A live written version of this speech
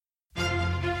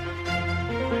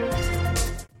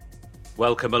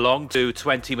Welcome along to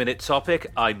 20 Minute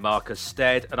Topic. I'm Marcus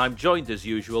Stead, and I'm joined as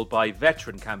usual by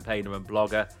veteran campaigner and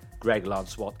blogger Greg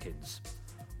Lance Watkins.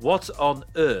 What on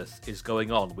earth is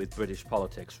going on with British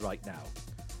politics right now?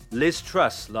 Liz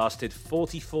Truss lasted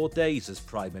 44 days as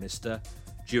Prime Minister,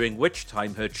 during which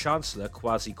time her Chancellor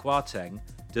Kwasi Kwarteng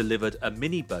delivered a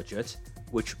mini-budget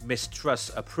which Miss Truss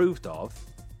approved of,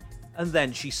 and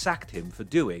then she sacked him for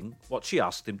doing what she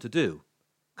asked him to do.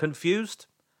 Confused?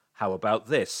 How about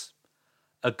this?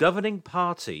 A governing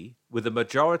party with a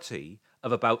majority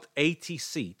of about 80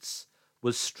 seats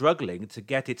was struggling to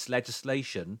get its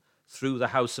legislation through the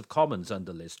House of Commons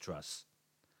under Liz Truss.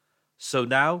 So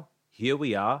now, here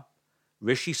we are.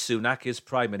 Rishi Sunak is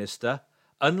Prime Minister.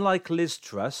 Unlike Liz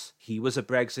Truss, he was a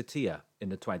Brexiteer in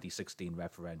the 2016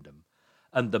 referendum,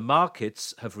 and the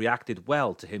markets have reacted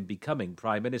well to him becoming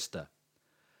Prime Minister.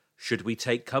 Should we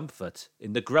take comfort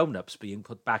in the grown-ups being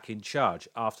put back in charge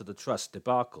after the Truss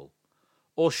debacle?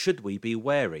 Or should we be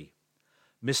wary?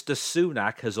 Mr.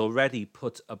 Sunak has already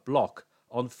put a block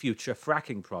on future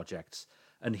fracking projects,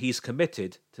 and he's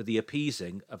committed to the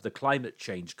appeasing of the climate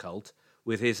change cult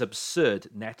with his absurd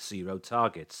net zero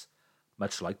targets,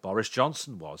 much like Boris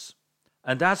Johnson was.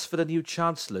 And as for the new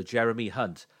Chancellor, Jeremy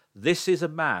Hunt, this is a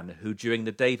man who during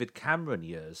the David Cameron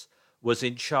years was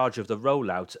in charge of the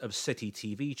rollout of city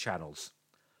TV channels.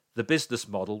 The business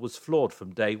model was flawed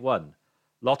from day one.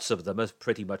 Lots of them have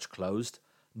pretty much closed.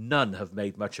 None have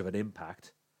made much of an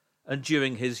impact. And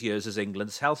during his years as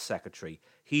England's Health Secretary,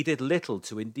 he did little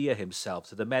to endear himself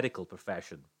to the medical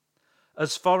profession.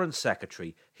 As Foreign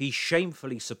Secretary, he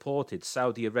shamefully supported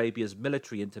Saudi Arabia's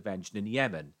military intervention in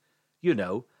Yemen. You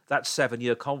know, that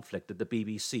 7-year conflict that the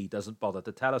BBC doesn't bother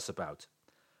to tell us about.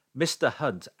 Mr.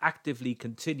 Hunt actively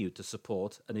continued to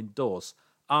support and endorse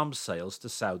arms sales to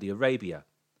Saudi Arabia.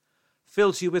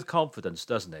 Fills you with confidence,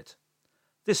 doesn't it?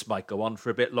 This might go on for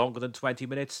a bit longer than 20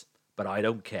 minutes, but I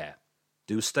don't care.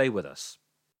 Do stay with us.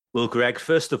 Well, Greg,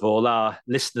 first of all, our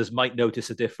listeners might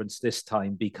notice a difference this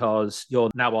time because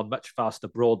you're now on much faster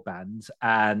broadband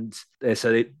and there's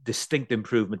a distinct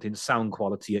improvement in sound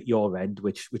quality at your end,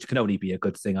 which can only be a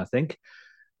good thing, I think.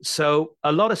 So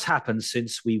a lot has happened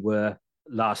since we were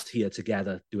last here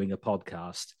together doing a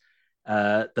podcast.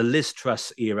 The Liz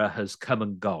Truss era has come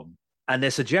and gone. And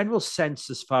there's a general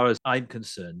sense, as far as I'm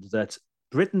concerned, that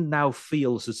Britain now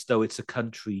feels as though it's a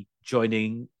country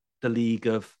joining the league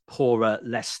of poorer,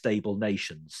 less stable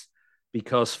nations,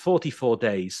 because 44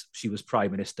 days she was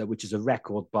Prime Minister, which is a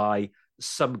record by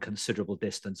some considerable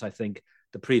distance. I think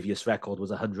the previous record was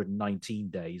 119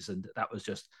 days, and that was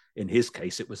just, in his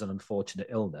case, it was an unfortunate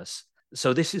illness.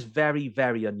 So this is very,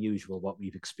 very unusual what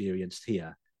we've experienced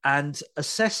here. And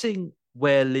assessing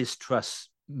where Liz Truss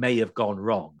may have gone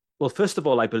wrong, well, first of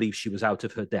all, I believe she was out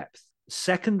of her depth.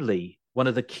 Secondly, one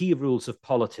of the key rules of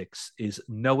politics is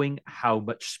knowing how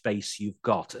much space you've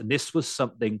got. And this was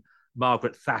something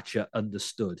Margaret Thatcher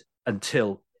understood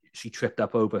until she tripped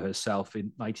up over herself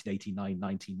in 1989,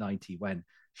 1990, when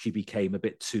she became a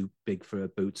bit too big for her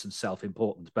boots and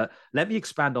self-important. But let me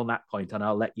expand on that point and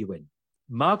I'll let you in.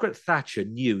 Margaret Thatcher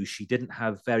knew she didn't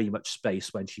have very much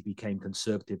space when she became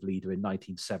Conservative leader in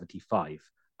 1975,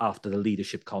 after the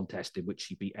leadership contest in which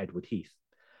she beat Edward Heath.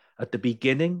 At the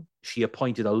beginning, she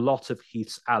appointed a lot of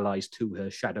Heath's allies to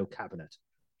her shadow cabinet.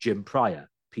 Jim Pryor,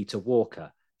 Peter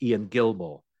Walker, Ian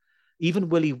Gilmore. Even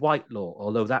Willie Whitelaw,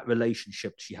 although that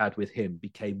relationship she had with him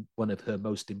became one of her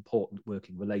most important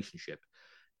working relationships.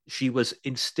 She was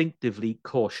instinctively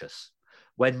cautious.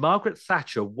 When Margaret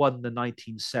Thatcher won the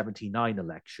 1979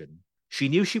 election, she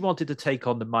knew she wanted to take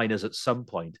on the miners at some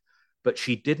point, but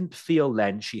she didn't feel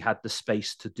then she had the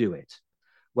space to do it.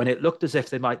 When it looked as if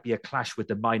there might be a clash with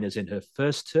the miners in her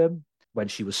first term, when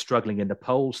she was struggling in the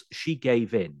polls, she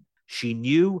gave in. She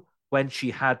knew when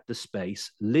she had the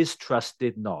space. Liz Truss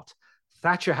did not.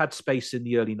 Thatcher had space in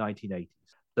the early 1980s.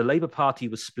 The Labour Party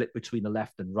was split between the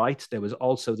left and right. There was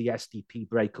also the SDP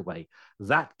breakaway.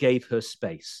 That gave her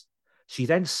space. She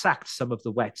then sacked some of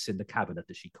the wets in the cabinet,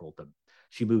 as she called them.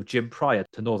 She moved Jim Pryor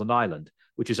to Northern Ireland,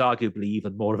 which is arguably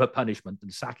even more of a punishment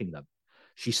than sacking them.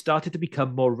 She started to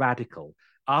become more radical.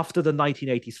 After the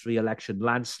 1983 election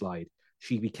landslide,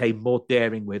 she became more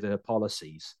daring with her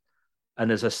policies.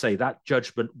 And as I say, that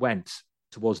judgment went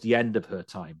towards the end of her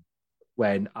time,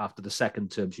 when after the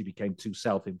second term, she became too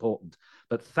self-important.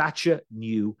 But Thatcher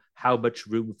knew how much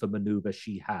room for manoeuvre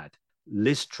she had.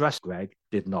 Liz Truss, Greg,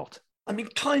 did not. I'm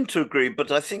inclined to agree,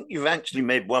 but I think you've actually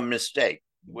made one mistake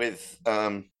with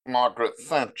Margaret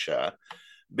Thatcher,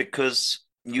 because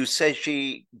you say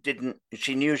she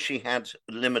knew she had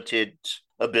limited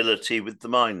ability with the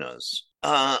miners.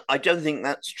 I don't think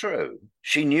that's true.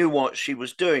 She knew what she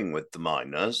was doing with the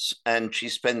miners, and she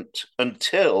spent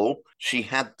until she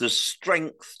had the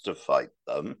strength to fight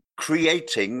them,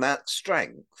 creating that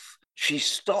strength. She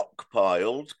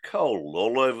stockpiled coal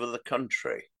all over the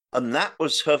country. And that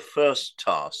was her first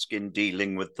task in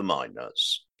dealing with the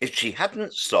miners. If she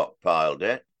hadn't stockpiled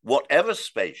it, whatever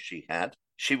space she had,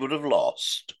 she would have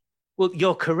lost. Well,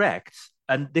 you're correct.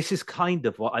 And this is kind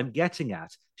of what I'm getting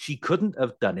at. She couldn't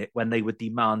have done it when they were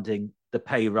demanding the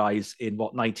pay rise in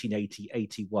 1980,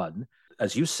 81.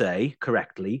 As you say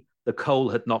correctly, the coal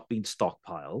had not been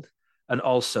stockpiled. And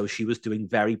also, she was doing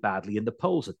very badly in the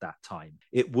polls at that time.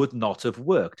 It would not have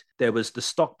worked. There was the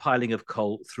stockpiling of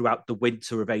coal throughout the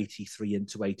winter of 83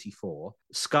 into 84.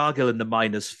 Scargill and the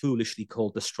miners foolishly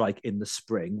called the strike in the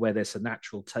spring, where there's a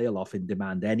natural tail off in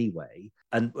demand anyway,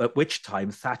 and at which time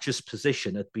Thatcher's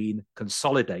position had been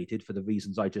consolidated for the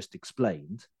reasons I just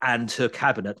explained, and her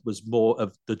cabinet was more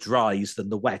of the dries than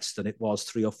the wets than it was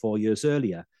 3 or 4 years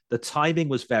earlier. The timing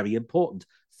was very important.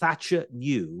 Thatcher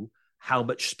knew how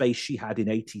much space she had in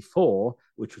 84,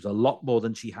 which was a lot more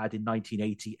than she had in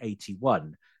 1980,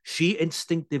 81. She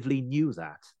instinctively knew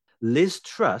that. Liz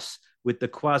Truss, with the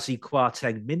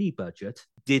Kwasi-Kwarteng mini budget,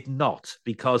 did not,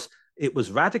 because it was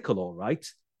radical, all right.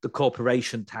 The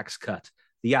corporation tax cut,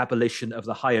 the abolition of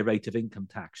the higher rate of income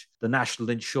tax, the national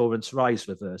insurance rise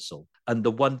reversal, and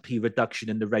the 1p reduction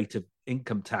in the rate of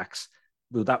income tax.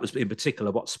 Well, that was in particular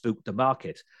what spooked the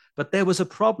market. But there was a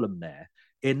problem there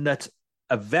in that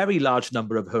a very large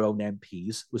number of her own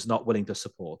MPs was not willing to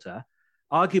support her.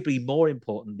 Arguably more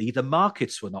importantly, the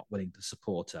markets were not willing to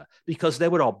support her because there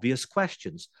were obvious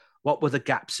questions. What were the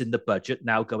gaps in the budget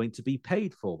now going to be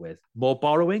paid for with? More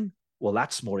borrowing? Well,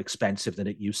 that's more expensive than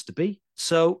it used to be.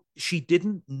 So she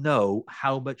didn't know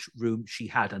how much room she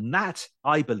had. And that,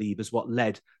 I believe, is what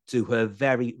led to her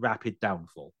very rapid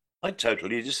downfall. I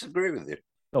totally disagree with you.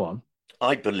 Go on.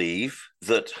 I believe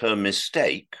that her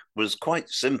mistake was quite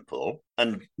simple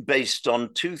and based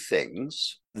on two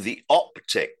things. The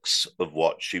optics of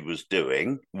what she was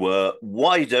doing were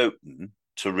wide open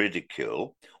to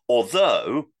ridicule,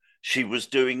 although she was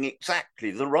doing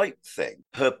exactly the right thing.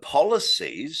 Her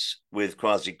policies with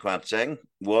Kwasi Kwarteng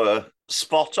were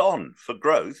spot on for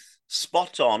growth,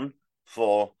 spot on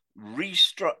for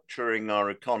restructuring our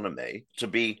economy to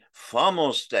be far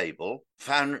more stable,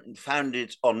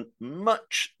 founded on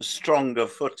much stronger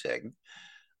footing.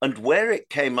 And where it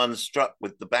came unstuck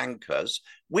with the bankers,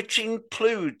 which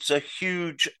includes a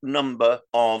huge number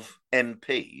of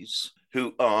MPs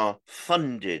who are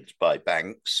funded by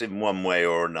banks in one way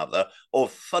or another, or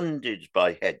funded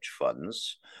by hedge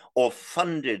funds, or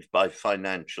funded by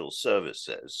financial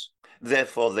services.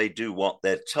 Therefore, they do what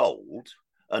they're told.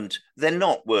 And they're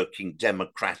not working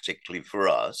democratically for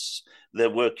us. They're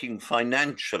working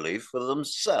financially for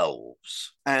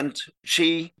themselves. And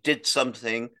she did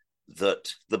something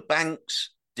that the banks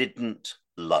didn't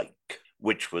like,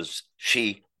 which was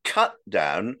she cut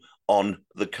down on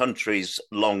the country's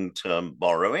long-term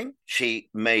borrowing. She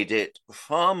made it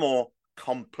far more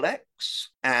complex,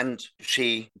 and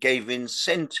she gave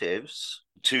incentives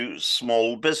to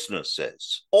small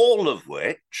businesses, all of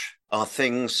which are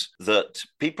things that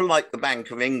people like the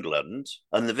Bank of England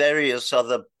and the various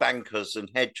other bankers and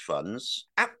hedge funds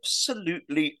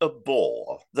absolutely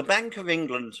abhor. The Bank of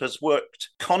England has worked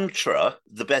contra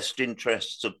the best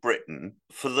interests of Britain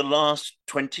for the last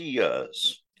 20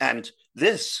 years. And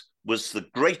this was the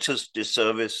greatest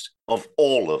disservice of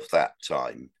all of that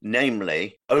time,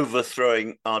 namely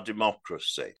overthrowing our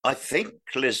democracy. I think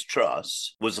Liz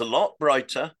Truss was a lot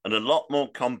brighter and a lot more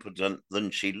competent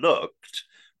than she looked,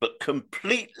 but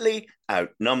completely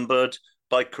outnumbered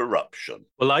by corruption.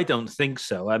 Well, I don't think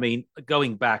so. I mean,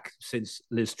 going back since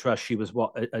Liz Truss, she was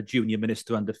a junior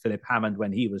minister under Philip Hammond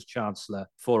when he was Chancellor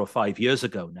 4 or 5 years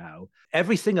ago now.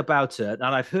 Everything about her, and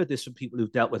I've heard this from people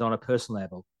who've dealt with on a personal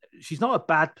level, she's not a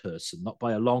bad person, not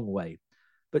by a long way,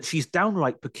 but she's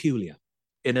downright peculiar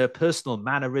in her personal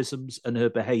mannerisms and her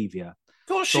behaviour. Of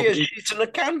course she is. She's an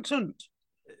accountant.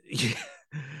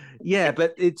 Yeah,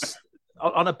 but it's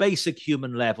on a basic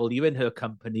human level. You're in her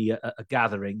company, a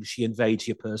gathering. She invades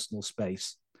your personal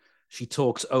space. She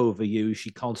talks over you.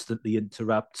 She constantly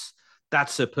interrupts.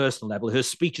 That's her personal level. Her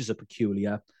speeches are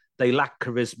peculiar. They lack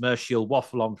charisma. She'll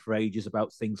waffle on for ages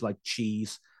about things like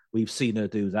cheese. We've seen her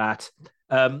do that.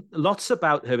 Lots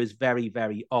about her is very,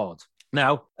 very odd.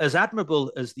 Now, as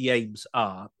admirable as the aims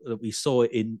are that we saw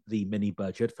in the mini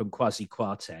budget from Kwasi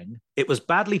Kwarteng, it was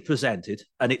badly presented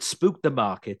and it spooked the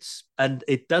markets. And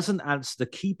it doesn't answer the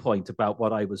key point about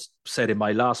what I was said in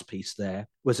my last piece there,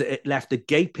 was that it left a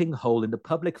gaping hole in the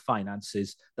public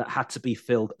finances that had to be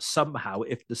filled somehow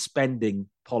if the spending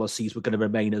policies were going to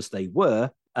remain as they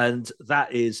were. And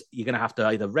that is, you're going to have to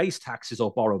either raise taxes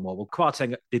or borrow more. Well,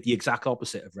 Kwarteng did the exact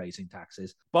opposite of raising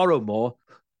taxes, borrow more.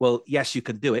 Well, yes, you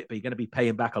can do it, but you're going to be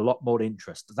paying back a lot more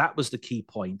interest. That was the key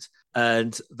point,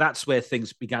 and that's where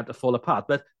things began to fall apart.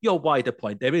 But your wider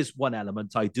point, there is one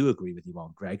element I do agree with you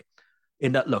on, Greg,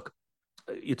 in that, look,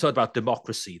 you talked about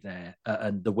democracy there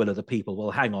and the will of the people.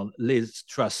 Well, hang on. Liz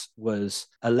Truss was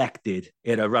elected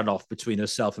in a runoff between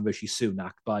herself and Rishi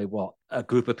Sunak by what? A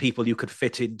group of people you could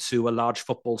fit into a large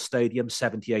football stadium,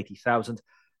 70, 80,000.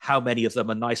 How many of them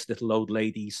are nice little old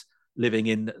ladies living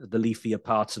in the leafier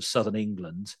parts of southern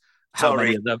England? How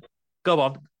many of them? Go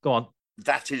on.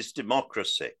 That is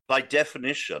democracy. By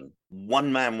definition,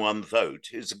 one man, one vote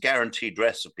is a guaranteed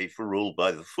recipe for rule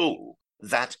by the fool.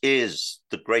 That is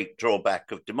the great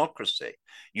drawback of democracy.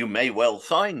 You may well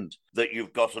find that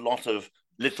you've got a lot of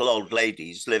little old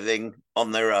ladies living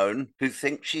on their own who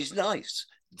think she's nice.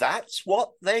 That's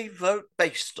what they vote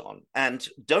based on. And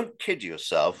don't kid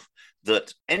yourself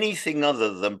that anything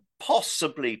other than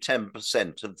possibly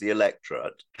 10% of the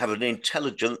electorate have an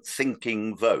intelligent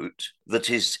thinking vote that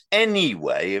is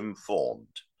anyway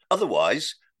informed.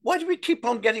 Otherwise, why do we keep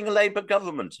on getting a Labour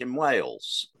government in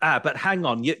Wales? But hang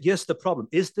on. Yes, the problem.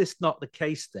 Is this not the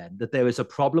case then that there is a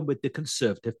problem with the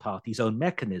Conservative Party's own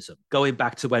mechanism? Going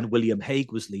back to when William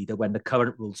Hague was leader, when the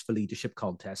current rules for leadership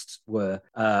contests were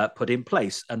put in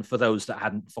place. And for those that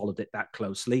hadn't followed it that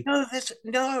closely.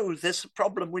 No, there's a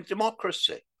problem with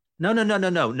democracy. No.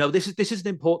 This is an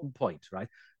important point, right?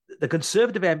 The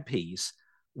Conservative MPs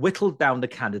whittled down the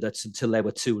candidates until there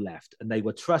were two left, and they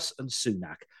were Truss and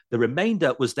Sunak. The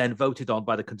remainder was then voted on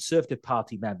by the Conservative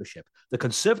Party membership. The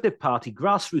Conservative Party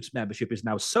grassroots membership is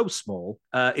now so small,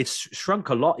 it's shrunk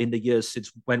a lot in the years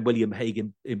since when William Hague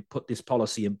put this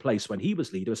policy in place when he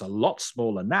was leader. It's a lot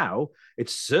smaller now.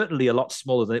 It's certainly a lot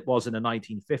smaller than it was in the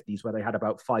 1950s, where they had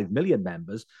about 5 million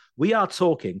members. We are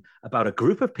talking about a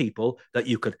group of people that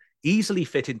you could easily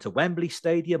fit into Wembley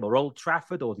Stadium or Old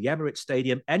Trafford or the Emirates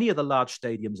Stadium, any of the large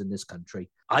stadiums in this country.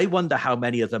 I wonder how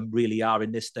many of them really are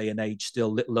in this day and age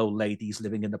still little old ladies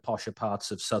living in the posher parts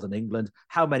of southern England.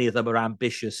 How many of them are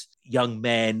ambitious young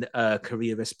men,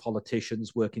 careerist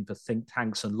politicians working for think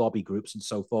tanks and lobby groups and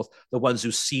so forth, the ones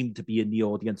who seem to be in the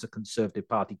audience at Conservative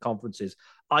Party conferences.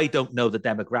 I don't know the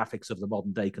demographics of the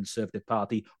modern day Conservative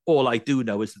Party. All I do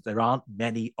know is that there aren't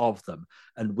many of them.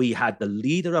 And we had the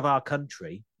leader of our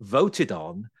country voted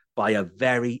on by a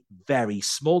very, very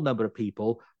small number of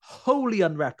people, wholly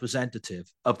unrepresentative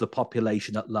of the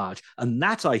population at large. And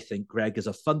that, I think, Greg, is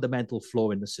a fundamental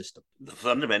flaw in the system. The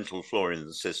fundamental flaw in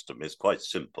the system is quite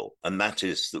simple, and that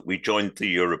is that we joined the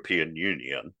European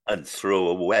Union and threw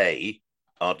away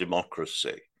our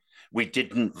democracy. We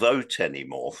didn't vote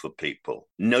anymore for people.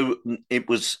 No, it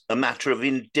was a matter of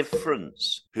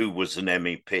indifference who was an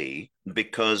MEP,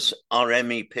 because our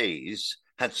MEPs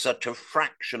had such a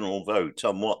fractional vote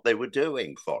on what they were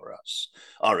doing for us.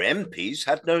 Our MPs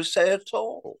had no say at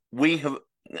all.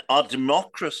 Our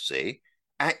democracy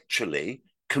actually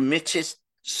committed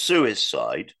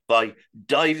suicide by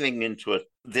diving into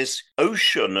this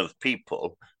ocean of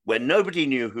people where nobody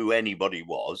knew who anybody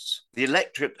was. The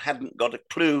electorate hadn't got a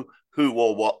clue who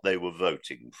or what they were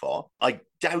voting for. I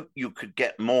doubt you could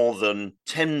get more than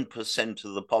 10%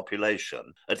 of the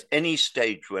population at any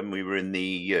stage when we were in the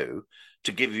EU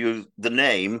to give you the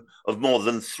name of more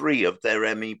than 3 of their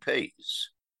MEPs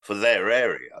for their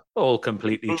area. All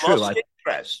completely true.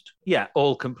 Interest. Yeah,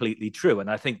 all completely true.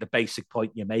 And I think the basic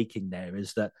point you're making there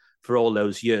is that for all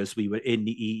those years we were in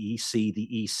the EEC,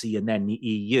 the EC, and then the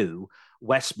EU,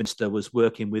 Westminster was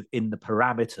working within the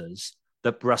parameters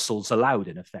that Brussels allowed,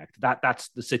 in effect. That's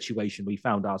the situation we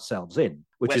found ourselves in,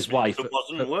 which is why it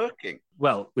wasn't working.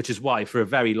 Well, which is why for a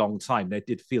very long time they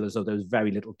did feel as though there was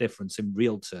very little difference in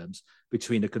real terms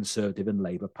between the Conservative and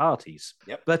Labour parties.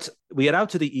 Yep. But we are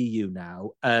out of the EU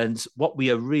now, and what we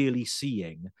are really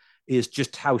seeing is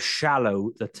just how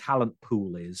shallow the talent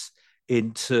pool is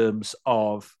in terms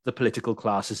of the political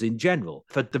classes in general.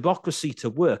 For democracy to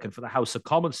work and for the House of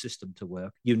Commons system to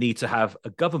work, you need to have a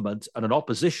government and an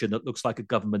opposition that looks like a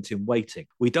government in waiting.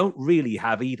 We don't really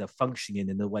have either functioning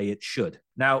in the way it should.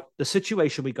 Now, the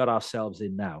situation we got ourselves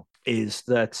in now is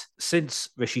that since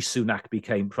Rishi Sunak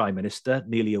became Prime Minister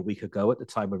nearly a week ago at the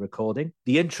time of recording,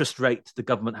 the interest rate the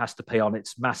government has to pay on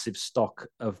its massive stock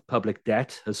of public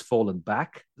debt has fallen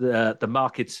back. The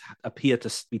markets appear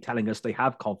to be telling us they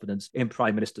have confidence in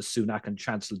Prime Minister Sunak and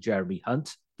Chancellor Jeremy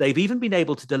Hunt. They've even been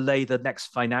able to delay the next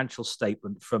financial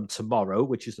statement from tomorrow,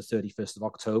 which is the 31st of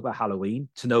October, Halloween,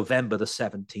 to November the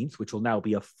 17th, which will now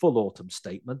be a full autumn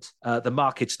statement. The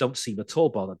markets don't seem at all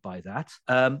bothered by that.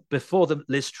 Before the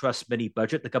Liz Truss mini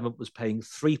budget, the government was paying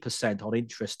 3% on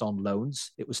interest on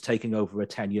loans. It was taking over a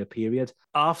 10-year period.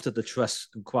 After the Truss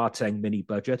and Kwarteng mini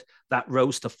budget, that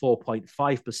rose to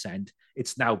 4.5%.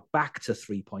 It's now back to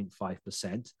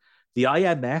 3.5%. The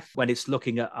IMF, when it's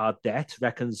looking at our debt,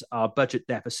 reckons our budget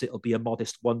deficit will be a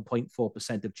modest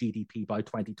 1.4% of GDP by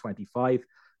 2025,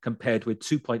 compared with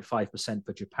 2.5%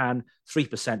 for Japan,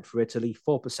 3% for Italy,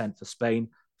 4% for Spain,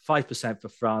 5% for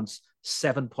France,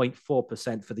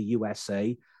 7.4% for the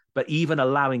USA. But even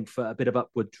allowing for a bit of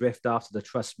upward drift after the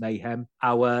Truss mayhem,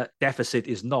 our deficit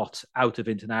is not out of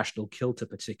international kilter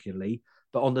particularly.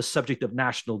 But on the subject of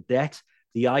national debt,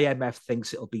 the IMF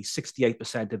thinks it'll be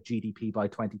 68% of GDP by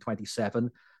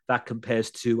 2027. That compares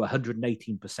to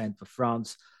 118% for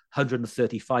France,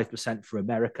 135% for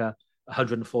America,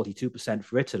 142%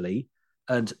 for Italy,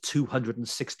 and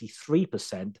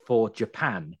 263% for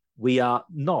Japan. We are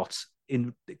not,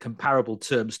 in comparable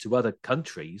terms to other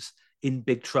countries, in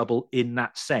big trouble in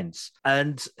that sense.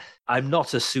 And I'm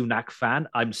not a Sunak fan.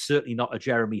 I'm certainly not a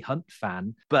Jeremy Hunt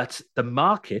fan. But the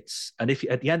markets, and if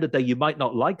at the end of the day, you might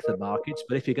not like the markets,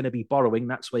 but if you're going to be borrowing,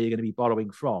 that's where you're going to be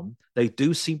borrowing from. They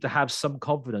do seem to have some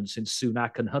confidence in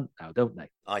Sunak and Hunt now, don't they?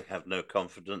 I have no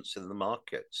confidence in the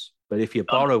markets. But if you're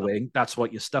borrowing, that's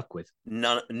what you're stuck with.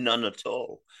 None at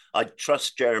all. I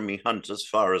trust Jeremy Hunt as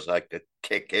far as I could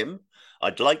kick him.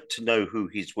 I'd like to know who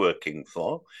he's working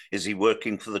for. Is he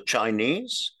working for the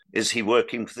Chinese? Is he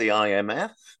working for the IMF?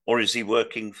 Or is he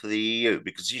working for the EU?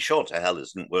 Because he sure to hell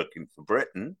isn't working for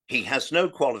Britain. He has no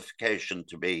qualification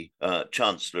to be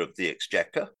Chancellor of the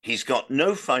Exchequer. He's got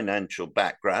no financial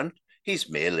background.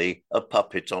 He's merely a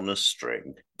puppet on a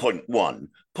string. Point one.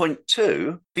 Point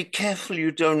two, be careful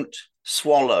you don't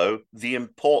swallow the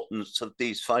importance of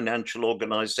these financial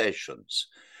organizations.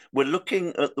 We're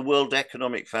looking at the World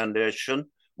Economic Foundation,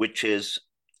 which is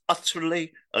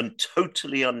utterly and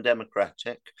totally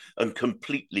undemocratic and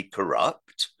completely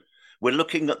corrupt. We're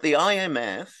looking at the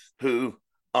IMF, who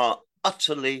are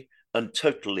utterly and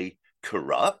totally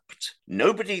corrupt.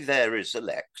 Nobody there is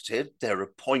elected. They're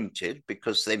appointed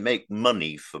because they make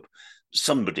money for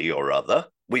somebody or other.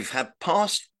 We've had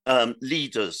past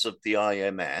leaders of the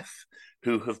IMF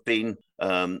who have been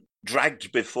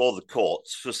dragged before the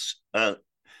courts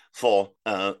for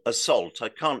assault. I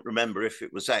can't remember if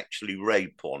it was actually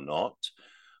rape or not,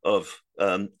 of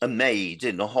a maid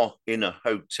in a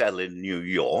hotel in New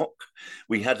York.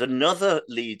 We had another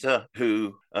leader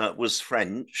who was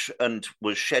French and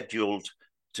was scheduled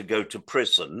to go to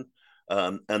prison,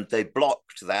 and they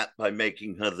blocked that by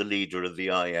making her the leader of the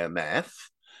IMF.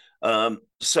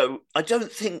 So I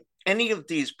don't think any of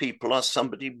these people are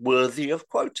somebody worthy of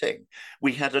quoting.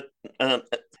 We had a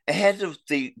head of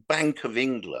the Bank of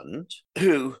England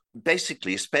who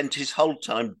basically spent his whole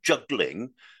time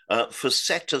juggling for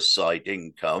set-aside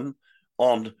income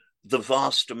on the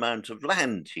vast amount of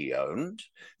land he owned.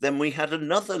 Then we had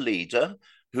another leader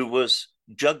who was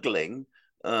juggling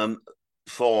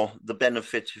for the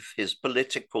benefit of his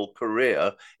political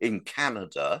career in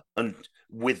Canada and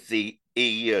with the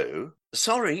EU.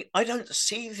 Sorry, I don't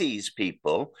see these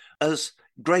people as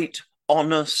great,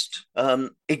 honest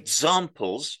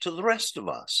examples to the rest of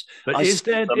us. But I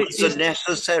see them as a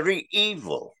necessary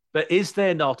evil. But is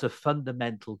there not a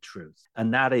fundamental truth?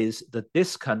 And that is that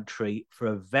this country, for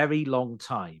a very long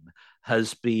time,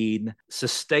 has been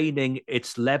sustaining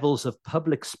its levels of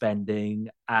public spending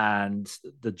and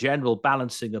the general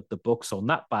balancing of the books, or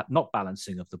not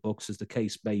balancing of the books, as the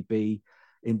case may be,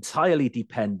 entirely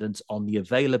dependent on the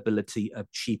availability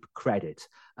of cheap credit.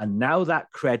 And now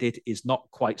that credit is not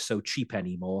quite so cheap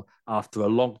anymore after a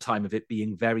long time of it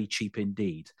being very cheap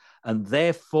indeed. And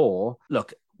therefore,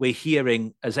 look, we're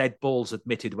hearing, as Ed Balls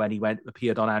admitted when he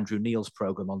appeared on Andrew Neil's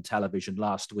program on television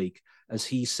last week, as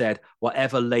he said,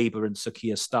 whatever Labour and Sir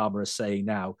Keir Starmer are saying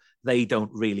now, they don't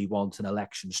really want an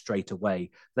election straight away.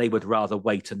 They would rather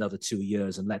wait another 2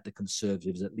 years and let the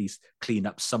Conservatives at least clean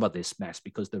up some of this mess,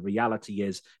 because the reality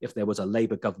is, if there was a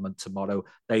Labour government tomorrow,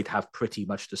 they'd have pretty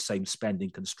much the same spending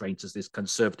constraints as this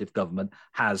Conservative government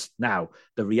has now.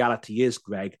 The reality is,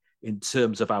 Greg, in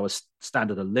terms of our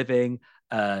standard of living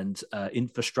and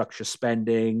infrastructure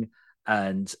spending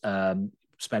and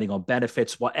spending on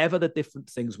benefits, whatever the different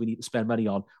things we need to spend money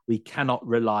on, we cannot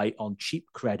rely on cheap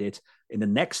credit in the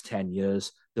next 10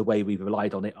 years the way we've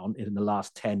relied on it in the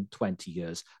last 10, 20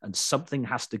 years. And something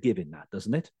has to give in that,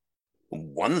 doesn't it?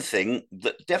 One thing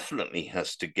that definitely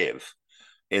has to give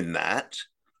in that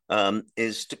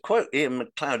is, to quote Ian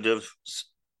MacLeod of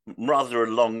rather a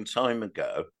long time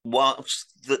ago,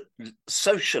 whilst the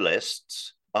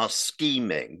socialists are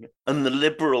scheming and the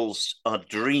liberals are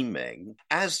dreaming,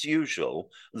 as usual,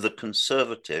 the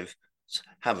conservatives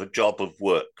have a job of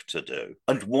work to do.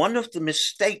 And one of the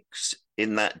mistakes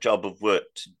in that job of work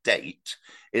to date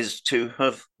is to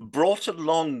have brought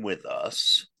along with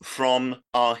us from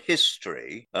our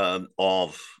history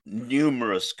of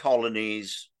numerous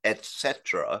colonies,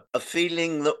 etc., a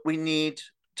feeling that we need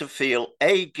to feel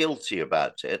A, guilty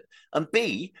about it, and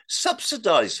B,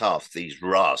 subsidize half these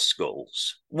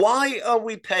rascals. Why are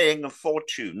we paying a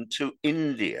fortune to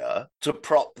India to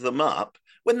prop them up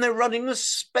when they're running a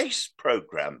space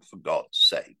program, for God's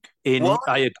sake?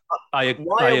 I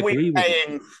agree with you.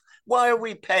 Why are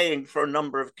we paying for a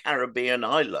number of Caribbean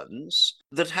islands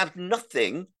that have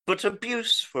nothing but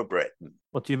abuse for Britain?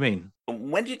 What do you mean?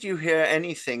 When did you hear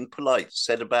anything polite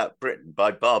said about Britain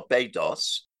by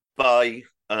Barbados, by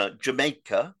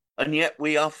Jamaica, and yet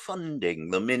we are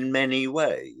funding them in many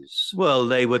ways? Well,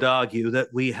 they would argue that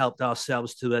we helped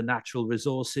ourselves to the natural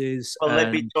resources. Well,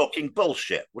 they'd be talking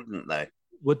bullshit, wouldn't they?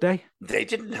 Would they? They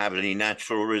didn't have any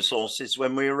natural resources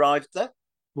when we arrived there.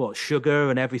 What, sugar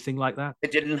and everything like that? They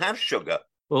didn't have sugar.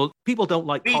 Well, people don't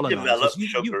like colonizers. We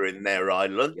developed sugar in their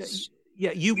islands.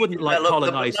 Yeah, you wouldn't like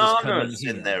colonizers coming here.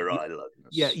 In their islands.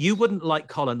 Yeah, you wouldn't like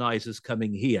colonizers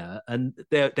coming here. And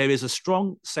there is a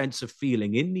strong sense of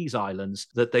feeling in these islands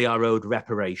that they are owed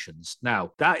reparations.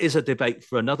 Now, that is a debate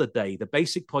for another day. The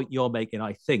basic point you're making,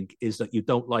 I think, is that you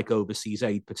don't like overseas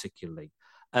aid particularly.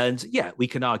 And yeah, we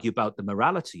can argue about the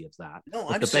morality of that. No,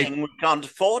 I'm saying we can't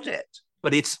afford it.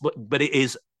 But it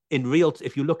is in real,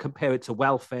 if you compare it to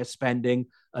welfare spending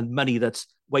and money that's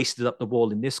wasted up the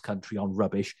wall in this country on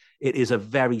rubbish, it is a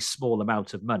very small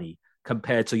amount of money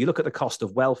compared to, you look at the cost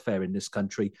of welfare in this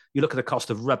country, you look at the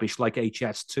cost of rubbish like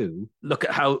HS2, look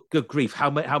at how, good grief, how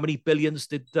many billions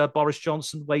did Boris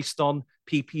Johnson waste on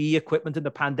PPE equipment in the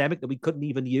pandemic that we couldn't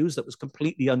even use, that was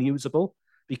completely unusable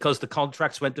because the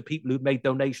contracts went to people who'd made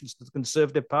donations to the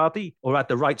Conservative Party or had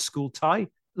the right school tie.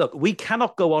 Look, we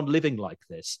cannot go on living like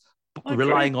this,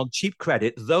 relying on cheap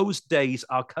credit. Those days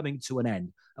are coming to an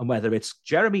end. And whether it's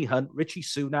Jeremy Hunt, Rishi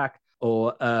Sunak,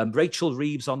 or Rachel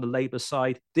Reeves on the Labour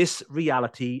side, this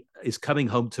reality is coming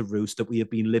home to roost that we have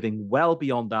been living well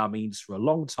beyond our means for a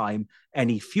long time.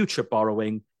 Any future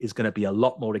borrowing is going to be a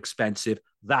lot more expensive.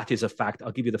 That is a fact.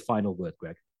 I'll give you the final word,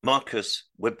 Greg. Marcus,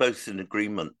 we're both in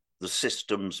agreement. The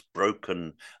system's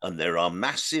broken and there are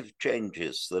massive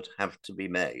changes that have to be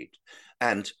made.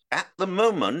 And at the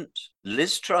moment,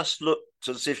 Liz Truss looked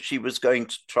as if she was going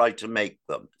to try to make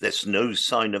them. There's no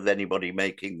sign of anybody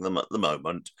making them at the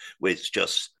moment. It's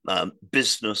just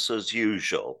business as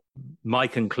usual. My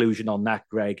conclusion on that,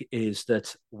 Greg, is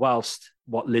that whilst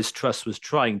what Liz Truss was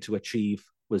trying to achieve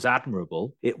was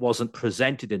admirable, it wasn't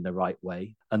presented in the right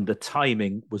way. And the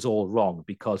timing was all wrong,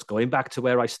 because going back to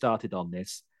where I started on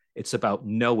this, it's about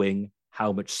knowing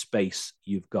how much space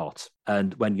you've got.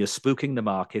 And when you're spooking the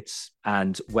markets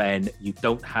and when you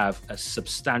don't have a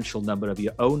substantial number of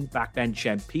your own backbench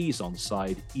MPs on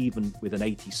side, even with an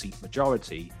 80-seat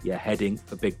majority, you're heading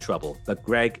for big trouble. But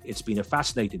Greg, it's been a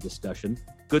fascinating discussion.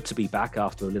 Good to be back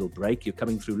after a little break. You're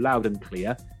coming through loud and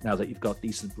clear now that you've got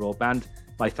decent broadband.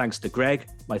 My thanks to Greg.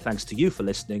 My thanks to you for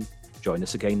listening. Join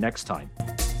us again next time.